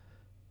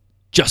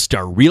Just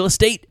Start Real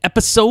Estate,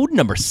 episode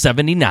number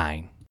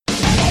 79.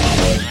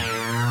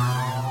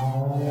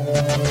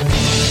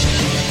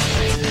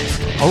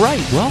 All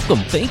right, welcome.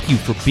 Thank you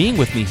for being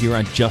with me here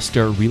on Just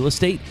Start Real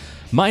Estate.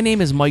 My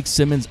name is Mike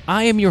Simmons.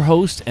 I am your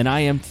host, and I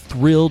am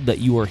thrilled that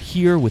you are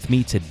here with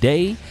me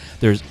today.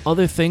 There's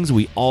other things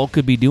we all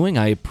could be doing.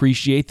 I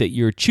appreciate that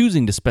you're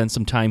choosing to spend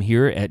some time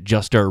here at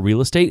Just Start Real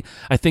Estate.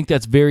 I think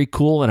that's very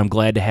cool, and I'm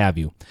glad to have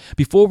you.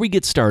 Before we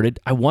get started,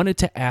 I wanted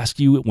to ask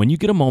you, when you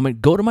get a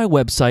moment, go to my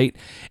website,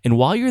 and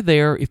while you're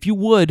there, if you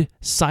would,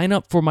 sign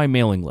up for my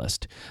mailing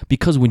list.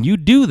 Because when you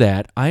do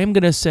that, I am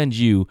going to send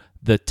you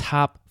the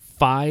top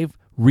 5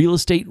 real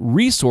estate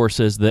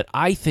resources that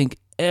I think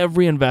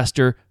every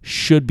investor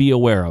should be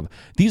aware of.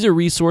 These are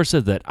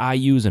resources that I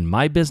use in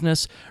my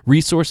business,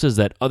 resources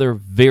that other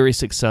very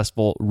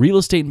successful real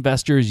estate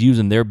investors use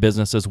in their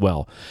business as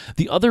well.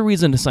 The other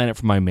reason to sign up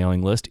for my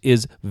mailing list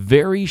is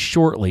very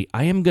shortly,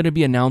 I am going to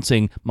be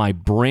announcing my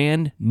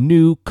brand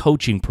new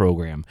coaching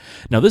program.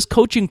 Now, this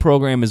coaching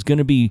program is going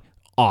to be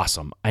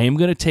awesome. I am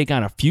going to take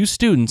on a few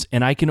students,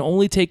 and I can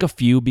only take a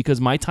few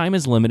because my time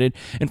is limited.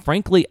 And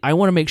frankly, I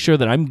want to make sure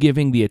that I'm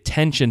giving the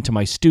attention to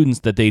my students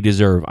that they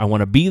deserve. I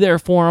want to be there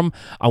for them.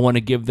 I want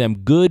to give them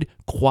good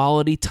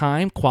quality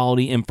time,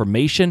 quality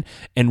information,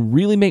 and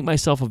really make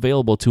myself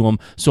available to them.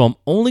 So I'm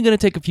only going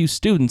to take a few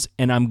students,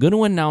 and I'm going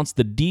to announce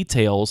the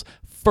details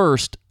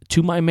first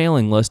to my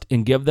mailing list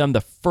and give them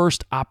the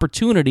first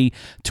opportunity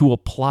to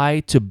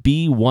apply to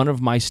be one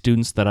of my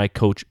students that I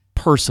coach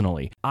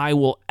personally. I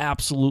will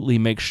absolutely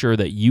make sure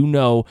that you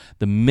know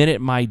the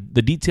minute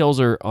the details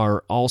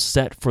are all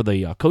set for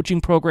the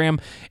coaching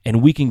program,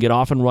 and we can get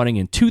off and running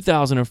in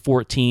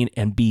 2014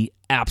 and be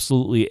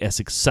absolutely as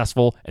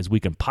successful as we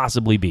can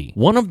possibly be.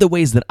 One of the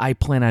ways that I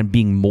plan on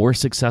being more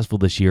successful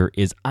this year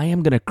is I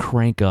am going to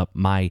crank up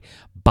my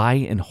buy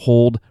and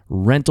hold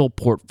rental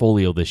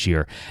portfolio this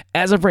year.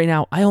 As of right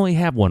now, I only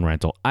have one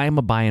rental. I am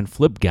a buy and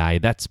flip guy.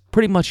 That's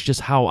pretty much just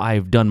how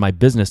I've done my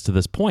business to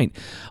this point.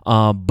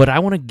 But I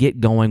want to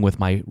get going with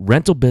my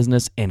rental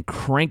business and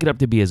crank it up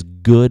to be as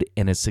good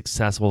and as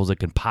successful as it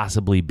can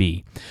possibly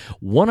be.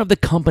 One of the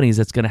companies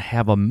that's going to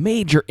have a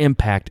major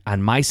impact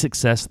on my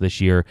success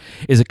this year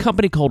is a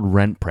company called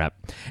RentPrep.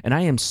 And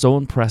I am so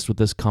impressed with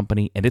this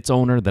company and its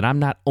owner that I'm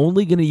not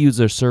only going to use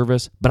their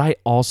service, but I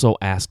also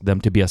asked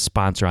them to be a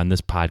sponsor on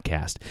this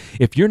podcast.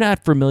 If you're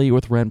not familiar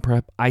with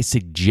RentPrep, I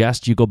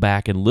suggest you go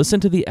back and listen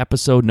to the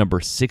episode number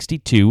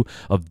 62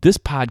 of this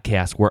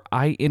podcast where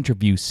I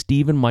interview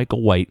Stephen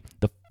Michael White,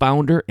 the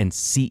founder and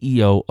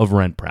CEO of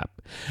RentPrep.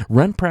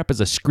 RentPrep is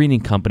a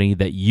screening company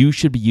that you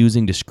should be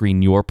using to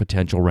screen your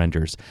potential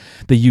renters.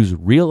 They use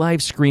real-life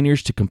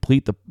screeners to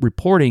complete the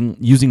reporting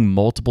using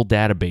multiple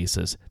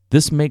databases.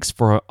 This makes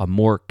for a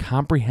more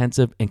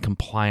comprehensive and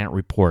compliant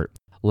report.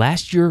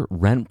 Last year,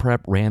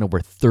 RentPrep ran over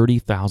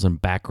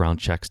 30,000 background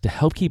checks to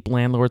help keep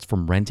landlords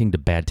from renting to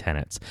bad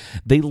tenants.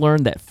 They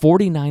learned that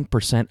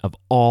 49% of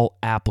all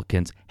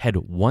applicants had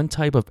one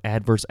type of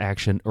adverse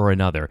action or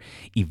another: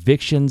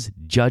 evictions,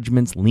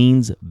 judgments,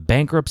 liens,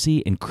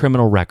 bankruptcy, and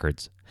criminal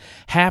records.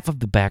 Half of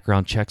the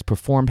background checks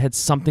performed had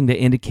something that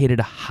indicated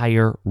a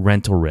higher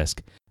rental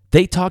risk.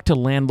 They talk to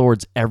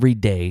landlords every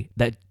day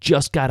that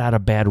just got out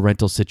of bad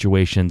rental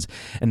situations,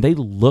 and they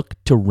look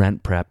to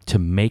RentPrep to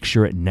make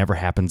sure it never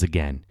happens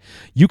again.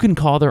 You can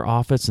call their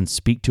office and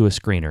speak to a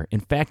screener.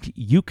 In fact,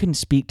 you can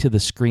speak to the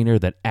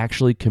screener that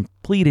actually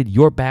completed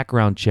your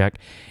background check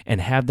and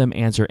have them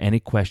answer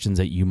any questions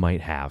that you might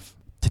have.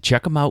 To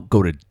check them out,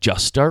 go to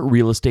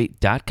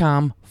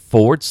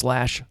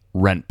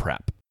juststartrealestate.com/RentPrep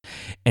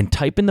and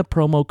type in the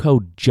promo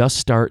code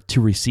JUSTSTART to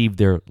receive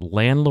their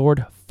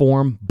landlord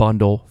form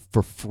bundle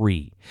for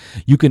free.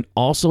 You can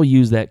also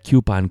use that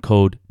coupon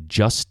code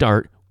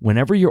JUSTSTART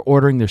whenever you're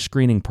ordering their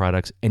screening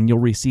products, and you'll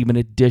receive an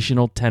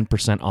additional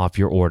 10% off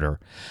your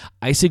order.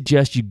 I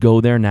suggest you go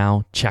there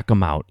now, check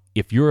them out.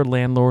 If you're a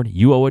landlord,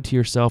 you owe it to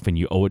yourself and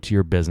you owe it to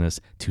your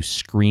business to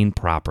screen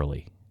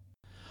properly.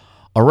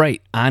 All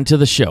right, on to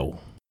the show.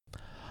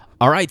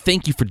 All right,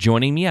 thank you for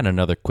joining me on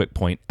another Quick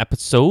Point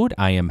episode.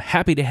 I am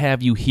happy to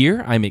have you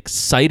here. I'm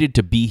excited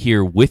to be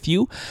here with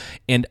you,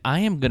 and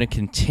I am going to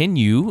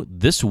continue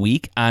this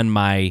week on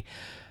my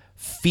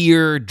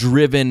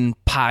fear-driven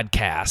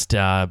podcast,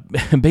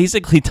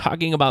 basically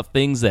talking about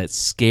things that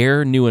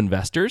scare new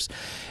investors,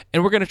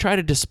 and we're going to try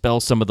to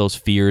dispel some of those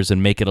fears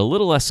and make it a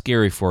little less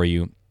scary for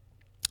you.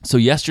 So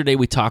yesterday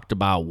we talked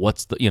about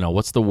what's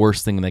the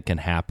worst thing that can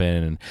happen,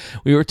 and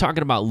we were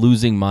talking about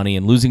losing money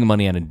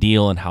on a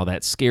deal and how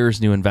that scares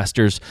new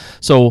investors.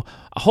 So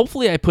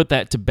hopefully I put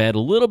that to bed a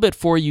little bit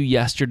for you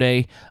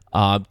yesterday.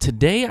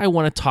 Today I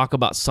want to talk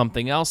about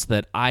something else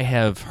that I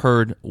have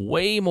heard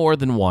way more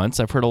than once.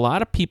 I've heard a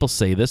lot of people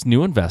say this,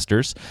 new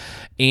investors,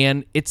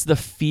 and it's the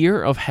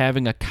fear of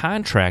having a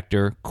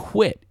contractor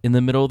quit in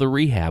the middle of the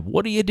rehab.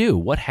 What do you do?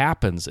 What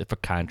happens if a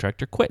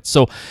contractor quits?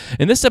 So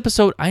in this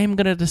episode, I am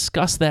going to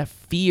discuss that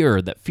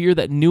fear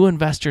that new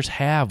investors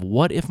have.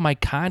 What if my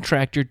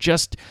contractor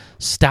just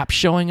stops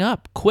showing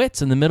up,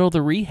 quits in the middle of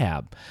the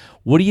rehab?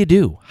 what do you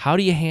do? How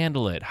do you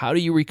handle it? How do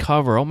you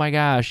recover? Oh my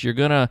gosh,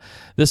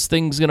 this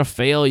thing's going to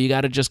fail. You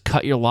got to just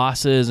cut your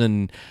losses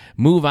and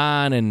move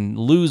on and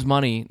lose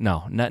money.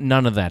 No,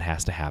 none of that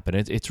has to happen.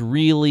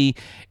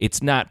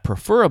 It's not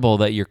preferable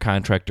that your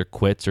contractor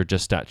quits or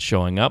just stops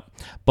showing up,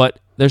 but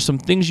there's some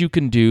things you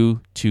can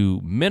do to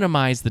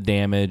minimize the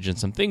damage and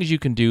some things you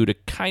can do to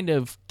kind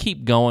of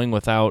keep going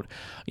without,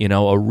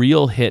 a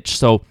real hitch.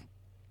 So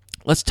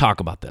let's talk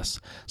about this.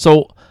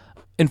 So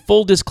in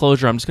full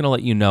disclosure, I'm just going to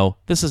let you know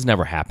this has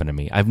never happened to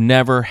me. I've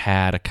never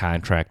had a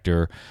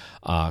contractor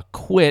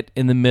quit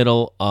in the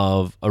middle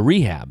of a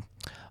rehab.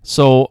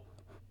 So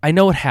I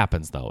know it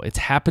happens, though. It's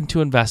happened to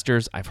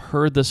investors. I've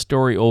heard this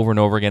story over and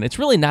over again. It's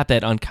really not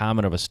that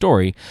uncommon of a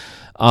story.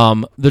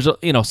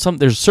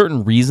 There's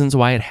certain reasons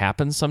why it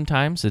happens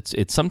sometimes.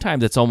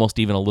 Sometimes it's almost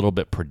even a little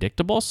bit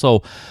predictable.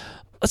 So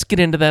let's get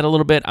into that a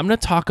little bit. I'm going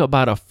to talk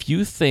about a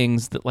few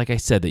things that, like I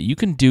said, that you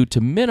can do to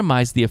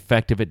minimize the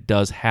effect if it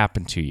does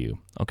happen to you,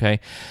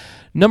 okay?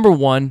 Number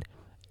one,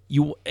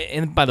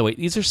 and by the way,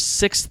 these are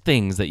 6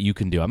 things that you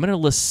can do. I'm going to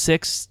list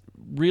 6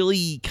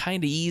 really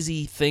kind of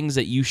easy things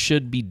that you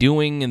should be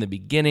doing in the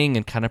beginning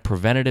and kind of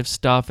preventative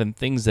stuff and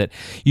things that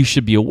you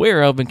should be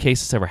aware of in case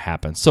this ever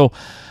happens. So,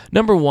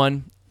 number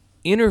one,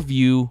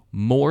 interview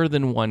more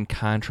than one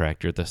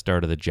contractor at the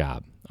start of the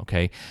job,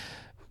 okay?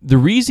 The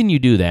reason you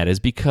do that is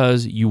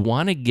because you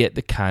want to get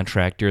the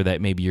contractor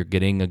that maybe you're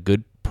getting a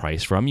good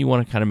price from. You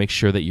want to kind of make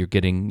sure that you're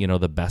getting,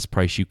 the best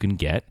price you can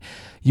get.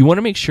 You want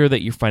to make sure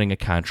that you're finding a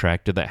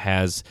contractor that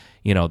has,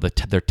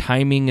 their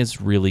timing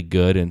is really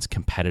good and it's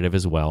competitive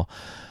as well.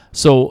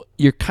 So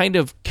you're kind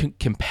of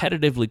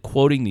competitively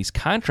quoting these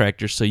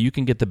contractors so you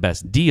can get the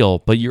best deal,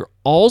 but you're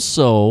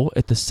also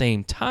at the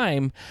same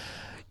time,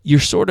 you're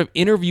sort of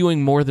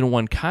interviewing more than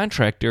one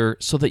contractor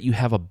so that you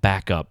have a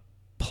backup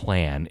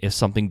plan if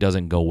something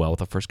doesn't go well with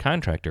the first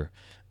contractor.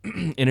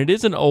 And it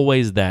isn't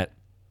always that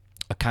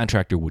a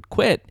contractor would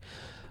quit,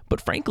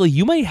 but frankly,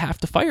 you might have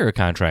to fire a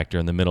contractor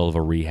in the middle of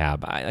a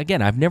rehab.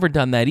 I've never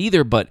done that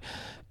either, but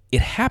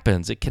it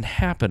happens. It can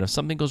happen if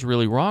something goes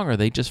really wrong or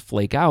they just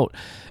flake out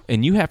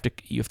and you have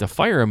to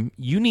fire them.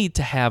 You need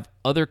to have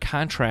other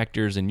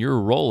contractors in your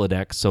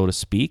Rolodex, so to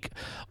speak,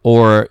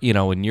 or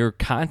in your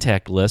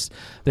contact list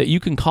that you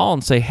can call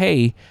and say,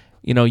 hey,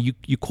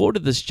 you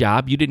quoted this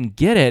job, you didn't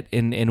get it,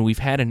 and we've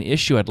had an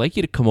issue. I'd like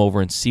you to come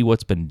over and see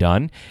what's been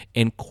done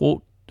and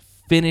quote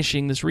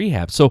finishing this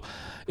rehab. So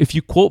if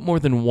you quote more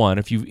than one,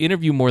 if you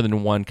interview more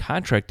than one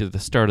contractor at the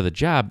start of the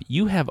job,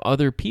 you have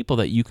other people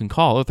that you can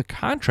call, other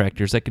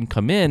contractors that can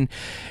come in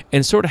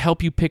and sort of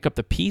help you pick up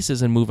the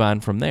pieces and move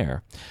on from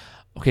there.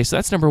 Okay, so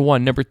that's number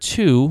one. Number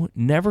two,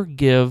 never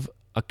give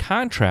a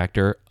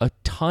contractor a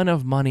ton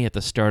of money at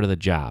the start of the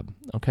job,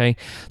 okay?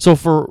 So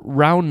for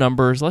round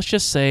numbers, let's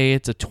just say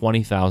it's a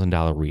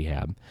 $20,000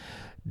 rehab.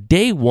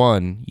 Day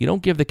one, you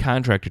don't give the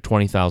contractor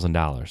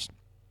 $20,000.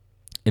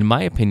 In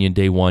my opinion,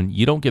 day one,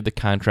 you don't give the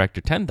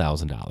contractor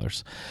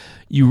 $10,000.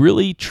 You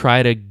really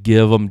try to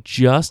give them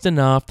just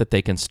enough that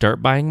they can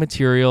start buying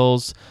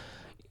materials,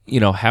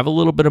 have a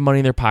little bit of money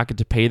in their pocket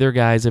to pay their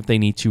guys if they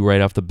need to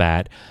right off the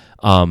bat.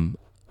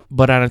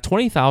 But on a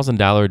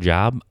 $20,000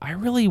 job, I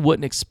really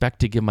wouldn't expect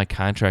to give my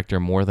contractor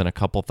more than a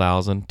couple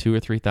thousand, $2,000 or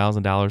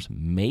 $3,000,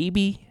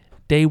 maybe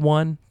day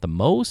one, the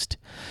most.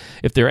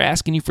 If they're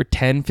asking you for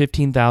 $10,000,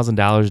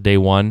 $15,000 day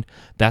one,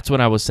 that's when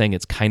I was saying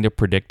it's kind of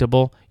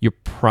predictable. You're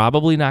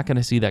probably not going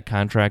to see that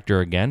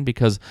contractor again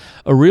because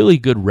a really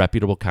good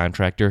reputable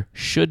contractor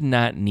should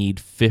not need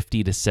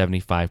 50 to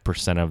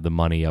 75% of the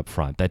money up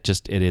front.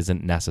 It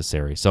isn't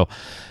necessary. So,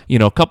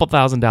 a couple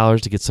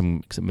 $1,000s to get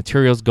some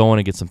materials going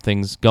and get some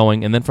things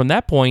going. And then from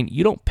that point,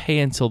 you don't pay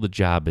until the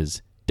job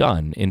is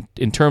done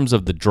in terms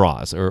of the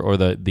draws or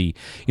the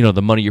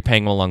money you're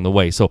paying along the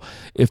way. So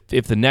if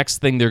the next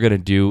thing they're going to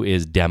do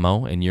is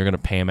demo and you're going to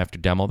pay them after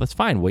demo, that's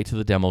fine. Wait till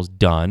the demo's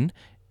done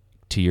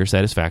to your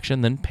satisfaction,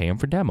 then pay them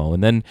for demo.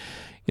 And then,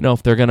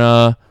 if they're going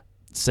to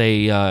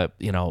say,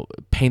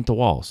 paint the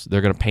walls,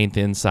 they're going to paint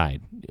the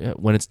inside.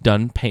 When it's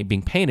done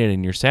being painted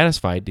and you're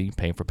satisfied, you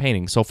pay for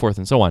painting, so forth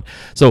and so on.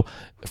 So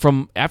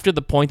from after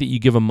the point that you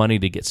give them money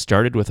to get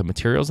started with the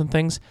materials and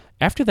things,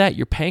 after that,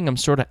 you're paying them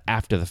sort of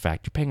after the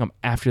fact. You're paying them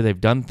after they've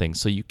done things,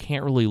 so you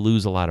can't really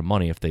lose a lot of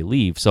money if they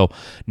leave. So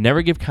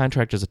never give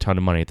contractors a ton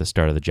of money at the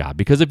start of the job,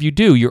 because if you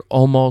do, you're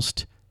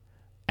almost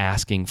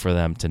asking for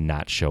them to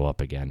not show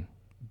up again,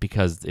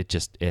 because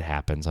it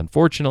happens.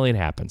 Unfortunately, it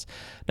happens.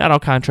 Not all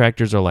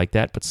contractors are like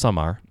that, but some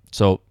are.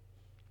 So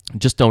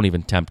just don't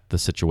even tempt the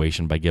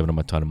situation by giving them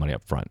a ton of money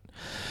up front.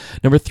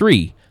 Number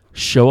 3,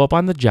 show up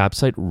on the job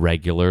site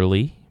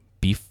regularly.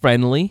 Be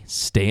friendly.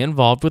 Stay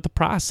involved with the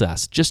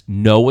process. Just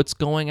know what's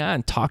going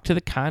on. Talk to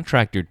the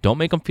contractor. Don't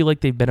make them feel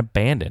like they've been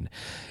abandoned.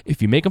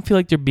 If you make them feel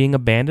like they're being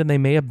abandoned, they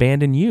may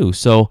abandon you.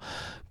 So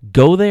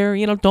go there.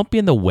 Don't be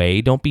in the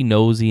way. Don't be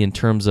nosy in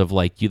terms of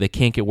they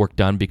can't get work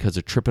done because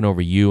they're tripping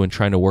over you and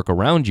trying to work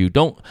around you.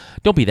 Don't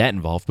be that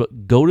involved,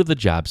 but go to the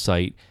job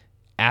site.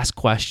 Ask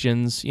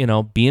questions,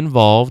 be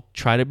involved,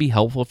 try to be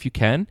helpful if you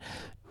can.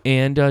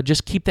 and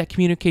just keep that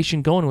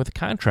communication going with the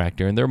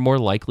contractor, and they're more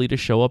likely to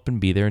show up and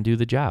be there and do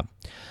the job.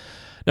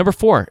 Number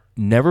 4,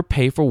 never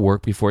pay for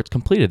work before it's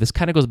completed. This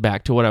kind of goes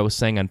back to what I was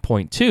saying on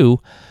point 2.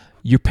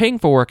 You're paying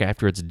for work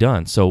after it's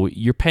done. So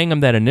you're paying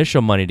them that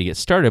initial money to get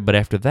started, but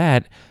after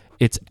that,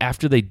 it's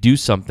after they do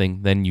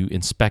something, then you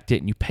inspect it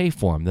and you pay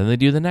for them. Then they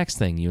do the next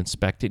thing, you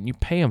inspect it and you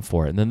pay them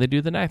for it. And then they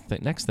do the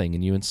next thing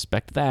and you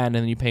inspect that and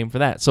then you pay them for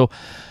that. So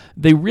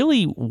they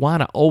really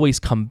want to always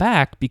come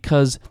back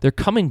because they're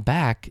coming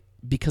back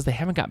because they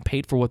haven't gotten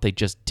paid for what they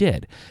just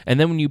did. And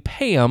then when you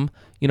pay them,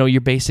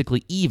 you're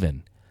basically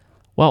even.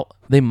 Well,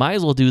 they might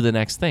as well do the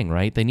next thing,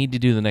 right? They need to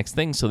do the next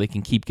thing so they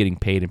can keep getting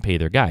paid and pay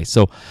their guys.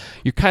 So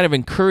you're kind of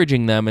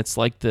encouraging them. It's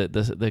like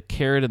the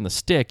carrot and the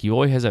stick. You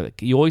always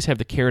have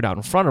the carrot out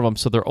in front of them,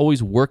 so they're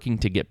always working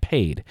to get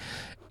paid.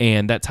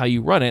 And that's how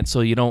you run it,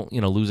 so you don't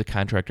lose a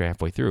contractor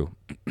halfway through.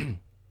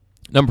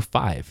 Number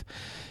 5.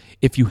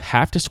 If you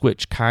have to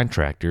switch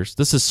contractors,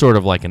 this is sort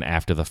of like an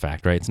after the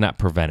fact, right? It's not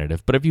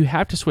preventative. But if you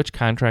have to switch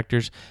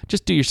contractors,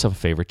 just do yourself a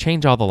favor.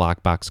 Change all the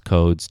lockbox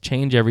codes.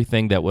 Change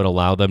everything that would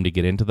allow them to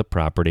get into the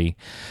property.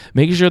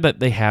 Make sure that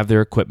they have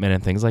their equipment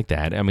and things like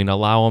that. I mean,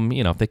 allow them,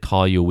 if they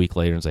call you a week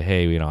later and say,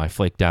 hey, I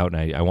flaked out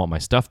and I want my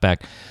stuff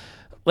back,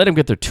 let them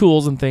get their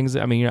tools and things.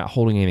 I mean, you're not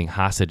holding anything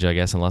hostage, I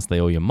guess, unless they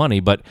owe you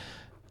money. But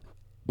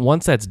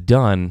once that's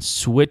done,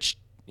 switch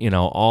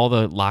all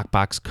the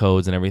lockbox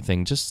codes and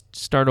everything, just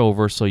start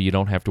over so you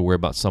don't have to worry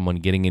about someone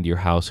getting into your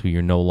house who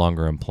you're no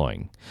longer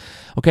employing.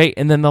 Okay,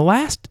 and then the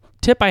last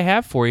tip I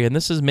have for you, and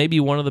this is maybe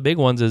one of the big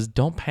ones, is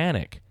don't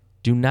panic.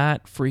 Do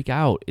not freak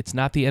out. It's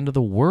not the end of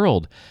the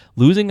world.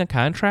 Losing a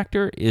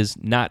contractor is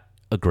not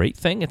a great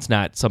thing. It's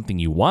not something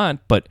you want,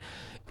 but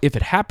if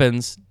it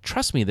happens,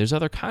 trust me, there's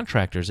other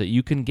contractors that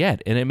you can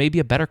get, and it may be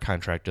a better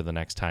contractor the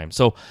next time.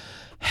 So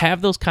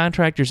have those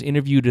contractors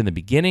interviewed in the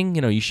beginning.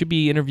 You should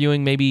be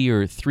interviewing maybe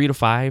your 3 to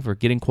 5 or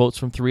getting quotes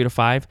from 3 to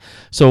 5.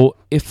 So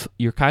if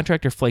your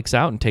contractor flakes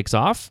out and takes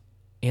off,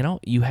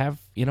 you have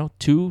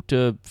 2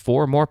 to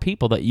 4 more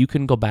people that you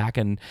can go back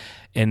and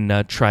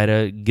try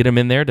to get them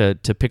in there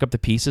to pick up the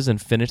pieces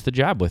and finish the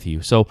job with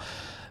you. So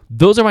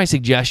those are my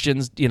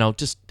suggestions.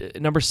 Just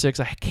number 6,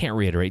 I can't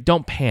reiterate.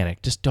 Don't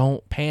panic. Just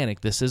don't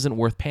panic. This isn't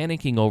worth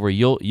panicking over.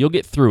 You'll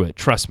get through it.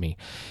 Trust me.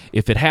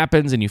 If it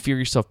happens and you feel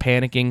yourself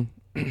panicking,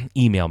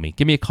 email me.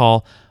 Give me a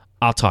call.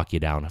 I'll talk you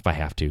down if I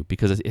have to,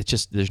 because it's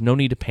just, there's no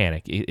need to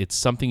panic. It's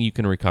something you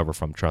can recover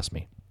from. Trust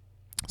me.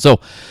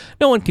 So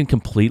no one can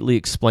completely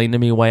explain to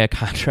me why a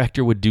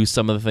contractor would do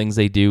some of the things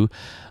they do.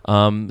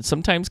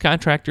 Sometimes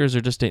contractors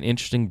are just an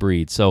interesting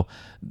breed, so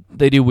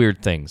they do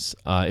weird things.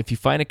 If you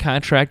find a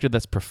contractor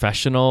that's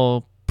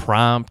professional,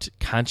 prompt,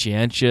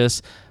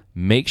 conscientious,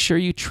 make sure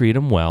you treat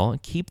them well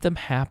and keep them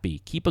happy.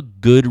 Keep a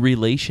good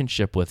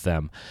relationship with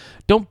them.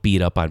 Don't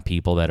beat up on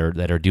people that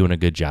are doing a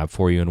good job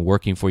for you and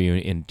working for you,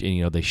 and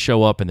they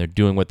show up and they're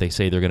doing what they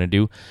say they're going to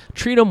do.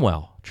 Treat them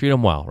well. Treat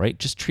them well, right?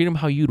 Just treat them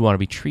how you'd want to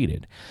be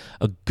treated.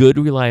 A good,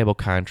 reliable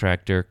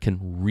contractor can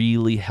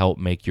really help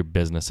make your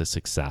business a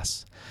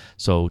success.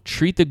 So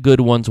treat the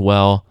good ones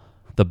well.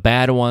 The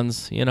bad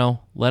ones,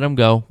 let them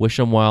go. Wish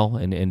them well,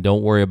 and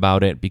don't worry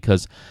about it,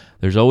 because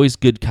there's always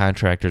good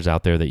contractors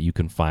out there that you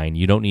can find.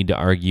 You don't need to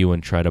argue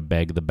and try to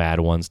beg the bad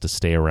ones to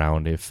stay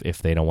around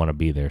if they don't want to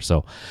be there.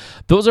 So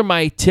those are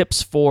my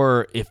tips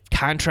for if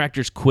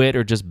contractors quit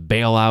or just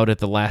bail out at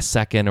the last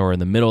second or in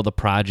the middle of the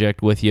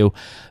project with you.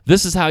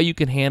 This is how you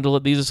can handle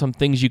it. These are some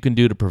things you can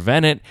do to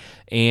prevent it,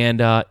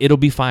 and it'll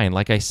be fine.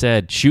 Like I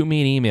said, shoot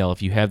me an email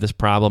if you have this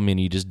problem and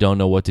you just don't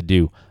know what to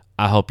do.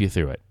 I'll help you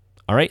through it.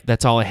 All right,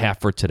 that's all I have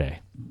for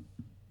today.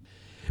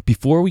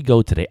 Before we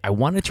go today, I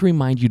wanted to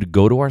remind you to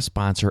go to our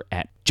sponsor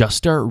at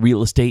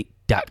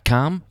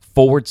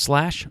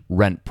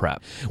juststartrealestate.com/rent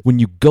prep. When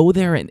you go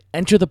there and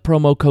enter the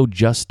promo code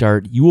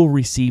JustStart, you will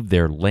receive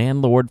their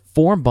landlord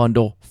form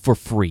bundle for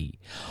free.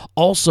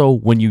 Also,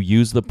 when you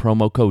use the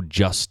promo code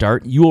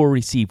JustStart, you will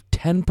receive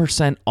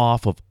 10%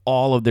 off of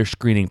all of their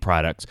screening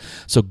products.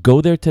 So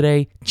go there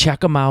today, check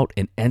them out,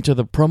 and enter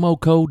the promo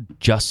code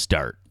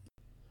JustStart.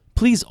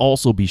 Please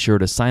also be sure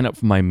to sign up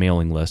for my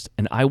mailing list,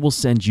 and I will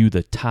send you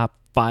the top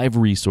 5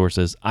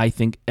 resources I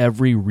think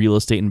every real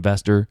estate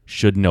investor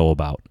should know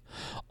about.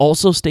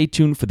 Also, stay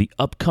tuned for the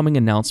upcoming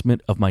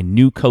announcement of my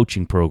new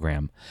coaching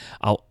program.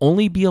 I'll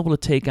only be able to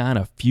take on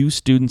a few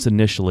students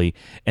initially,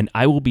 and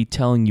I will be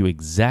telling you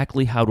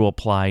exactly how to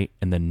apply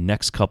in the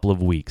next couple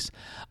of weeks.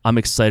 I'm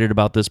excited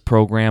about this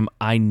program.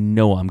 I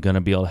know I'm going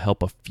to be able to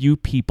help a few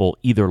people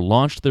either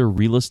launch their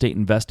real estate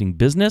investing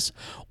business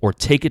or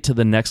take it to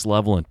the next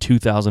level in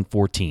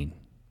 2014.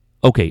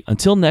 Okay,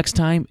 until next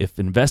time, if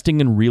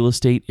investing in real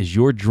estate is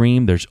your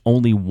dream, there's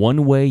only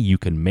one way you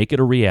can make it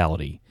a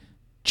reality.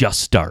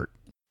 Just start.